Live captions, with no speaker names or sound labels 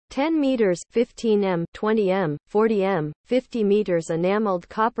10 meters, 15 m, 20 m, 40 m, 50 meters. Enameled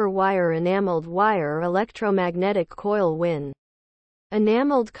copper wire. Enameled wire, electromagnetic coil. Win.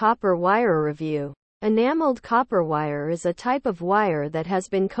 Enameled copper wire review. Enameled copper wire is a type of wire that has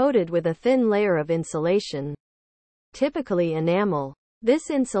been coated with a thin layer of insulation, typically enamel. This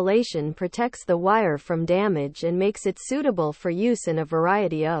insulation protects the wire from damage and makes it suitable for use in a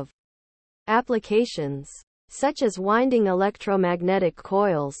variety of applications, such as winding electromagnetic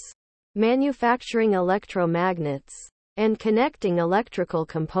coils, manufacturing electromagnets, and connecting electrical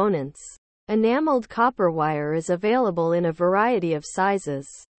components. Enameled copper wire is available in a variety of sizes,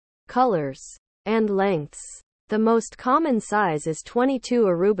 colors, and lengths. The most common size is 22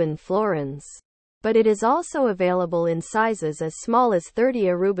 Aruban florins, but it is also available in sizes as small as 30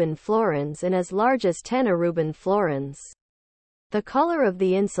 Aruban florins and as large as 10 Aruban florins. The color of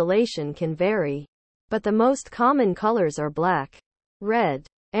the insulation can vary, but the most common colors are black, red,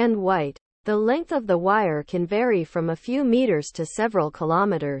 and white. The length of the wire can vary from a few meters to several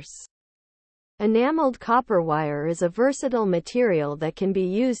kilometers. Enameled copper wire is a versatile material that can be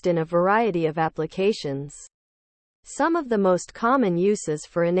used in a variety of applications. Some of the most common uses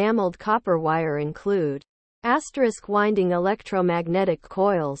for enameled copper wire include winding electromagnetic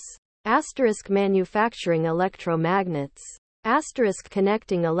coils, manufacturing electromagnets,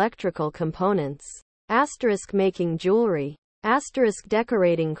 connecting electrical components, making jewelry,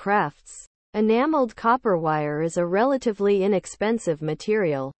 decorating crafts. Enameled copper wire is a relatively inexpensive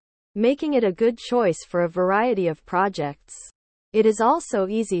material, making it a good choice for a variety of projects. It is also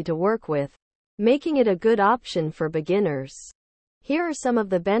easy to work with, making it a good option for beginners. Here are some of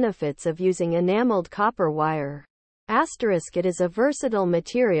the benefits of using enameled copper wire. It is a versatile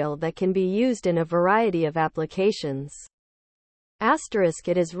material that can be used in a variety of applications.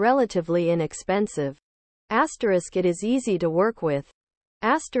 It is relatively inexpensive. It is easy to work with.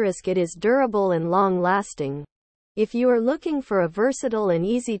 It is durable and long-lasting. If you are looking for a versatile and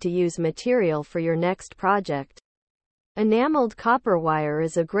easy-to-use material for your next project, enameled copper wire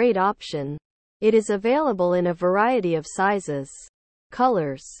is a great option. It is available in a variety of sizes,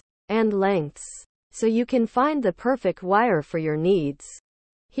 colors, and lengths, so you can find the perfect wire for your needs.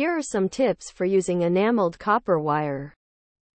 Here are some tips for using enameled copper wire.